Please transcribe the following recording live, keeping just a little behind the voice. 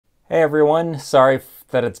Hey everyone, sorry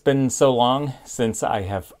that it's been so long since I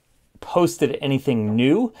have posted anything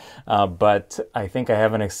new, but I think I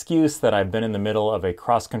have an excuse that I've been in the middle of a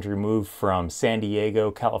cross-country move from San Diego,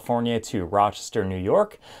 California to Rochester, New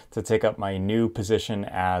York to take up my new position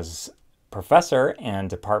as professor and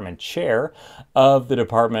department chair of the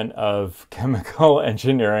Department of Chemical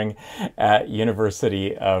Engineering at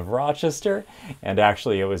University of Rochester. And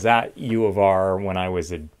actually it was at U of R when I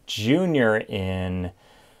was a junior in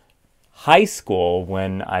high school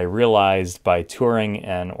when I realized by touring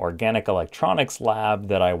an organic electronics lab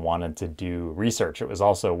that I wanted to do research. It was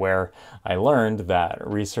also where I learned that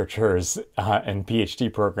researchers and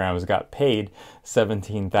PhD programs got paid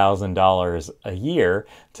 $17,000 a year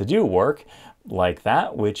to do work like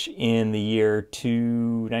that, which in the year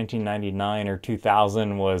 1999 or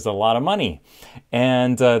 2000 was a lot of money.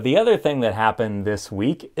 And the other thing that happened this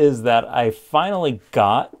week is that I finally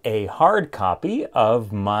got a hard copy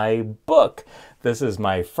of my book. This is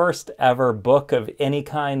my first ever book of any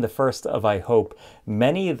kind, the first of, I hope,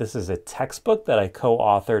 many. This is a textbook that I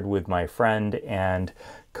co-authored with my friend and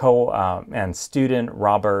student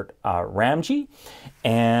Robert Ramji.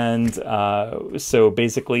 And so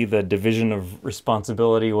basically the division of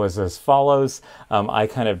responsibility was as follows. I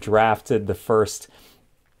kind of drafted the first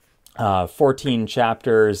 14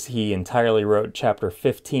 chapters. He entirely wrote chapter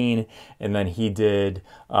 15, and then he did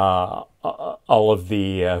all of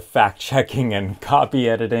the fact-checking and copy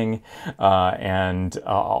editing, and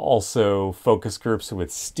also focus groups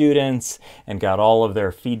with students, and got all of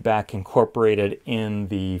their feedback incorporated in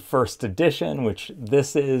the first edition, which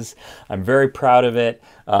this is. I'm very proud of it.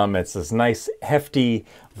 It's this nice hefty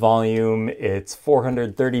volume. It's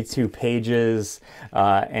 432 pages,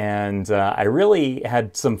 and I really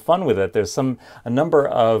had some fun with it. There's a number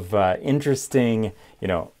of interesting,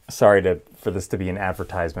 sorry for this to be an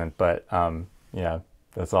advertisement, but yeah,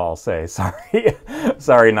 that's all I'll say. Sorry.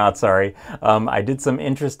 Sorry, not sorry. I did some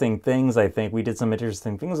interesting things. I think we did some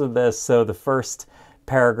interesting things with this. So the first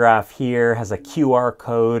paragraph here has a QR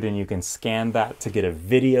code, and you can scan that to get a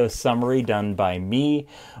video summary done by me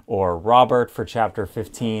or Robert for chapter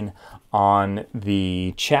 15 on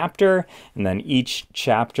the chapter. And then each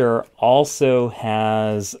chapter also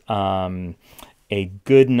has a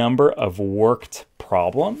good number of worked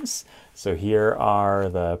problems. So here are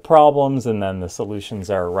the problems, and then the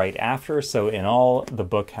solutions are right after. So in all, the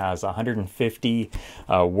book has 150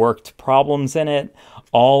 worked problems in it.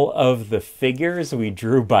 All of the figures we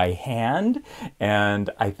drew by hand,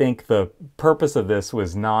 and I think the purpose of this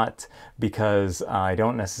was not because I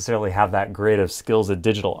don't necessarily have that great of skills at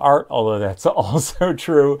digital art, although that's also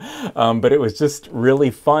true, but it was just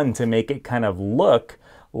really fun to make it kind of look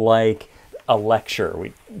like a lecture.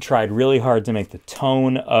 We tried really hard to make the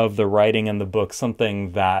tone of the writing in the book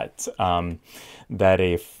something that that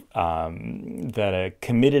a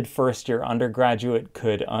committed first-year undergraduate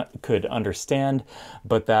could understand,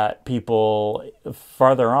 but that people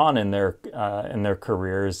farther on in their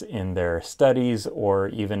careers, in their studies, or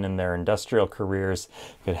even in their industrial careers,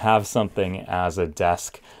 could have something as a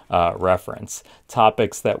desk reference.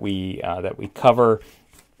 Topics that we cover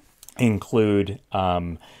include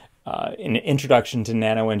an introduction to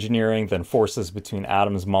nanoengineering, then forces between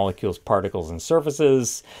atoms, molecules, particles, and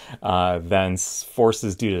surfaces, then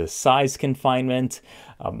forces due to size confinement,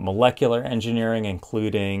 molecular engineering,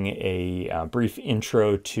 including a brief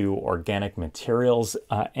intro to organic materials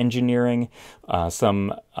engineering,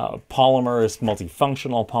 some polymers,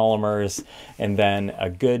 multifunctional polymers, and then a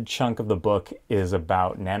good chunk of the book is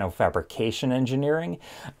about nanofabrication engineering,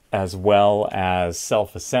 as well as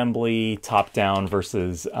self-assembly, top-down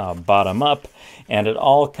versus bottom-up. And it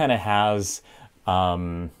all kind of has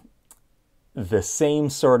the same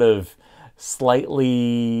sort of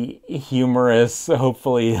slightly humorous,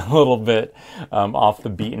 hopefully a little bit off the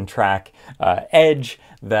beaten track edge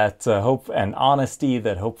that and honesty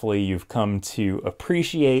that hopefully you've come to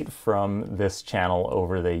appreciate from this channel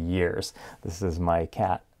over the years. This is my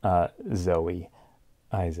cat, Zoe.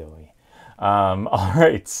 Hi, Zoe. All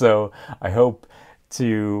right, so I hope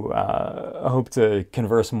to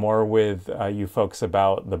converse more with you folks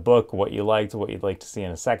about the book, what you liked, what you'd like to see in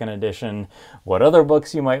a second edition, what other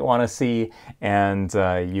books you might want to see, and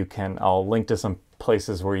I'll link to some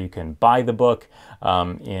places where you can buy the book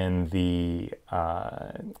in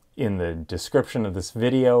the description of this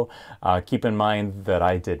video. Keep in mind that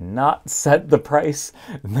I did not set the price.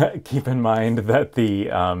 Keep in mind that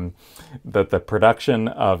the production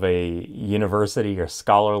of a university or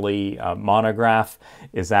scholarly monograph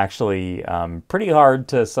is actually pretty hard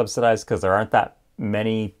to subsidize because there aren't that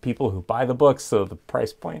many people who buy the books, so the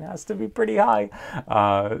price point has to be pretty high.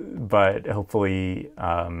 But hopefully,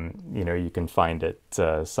 you can find it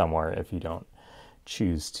somewhere if you don't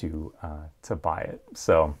choose to buy it.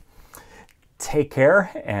 So take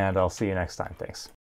care, and I'll see you next time. Thanks.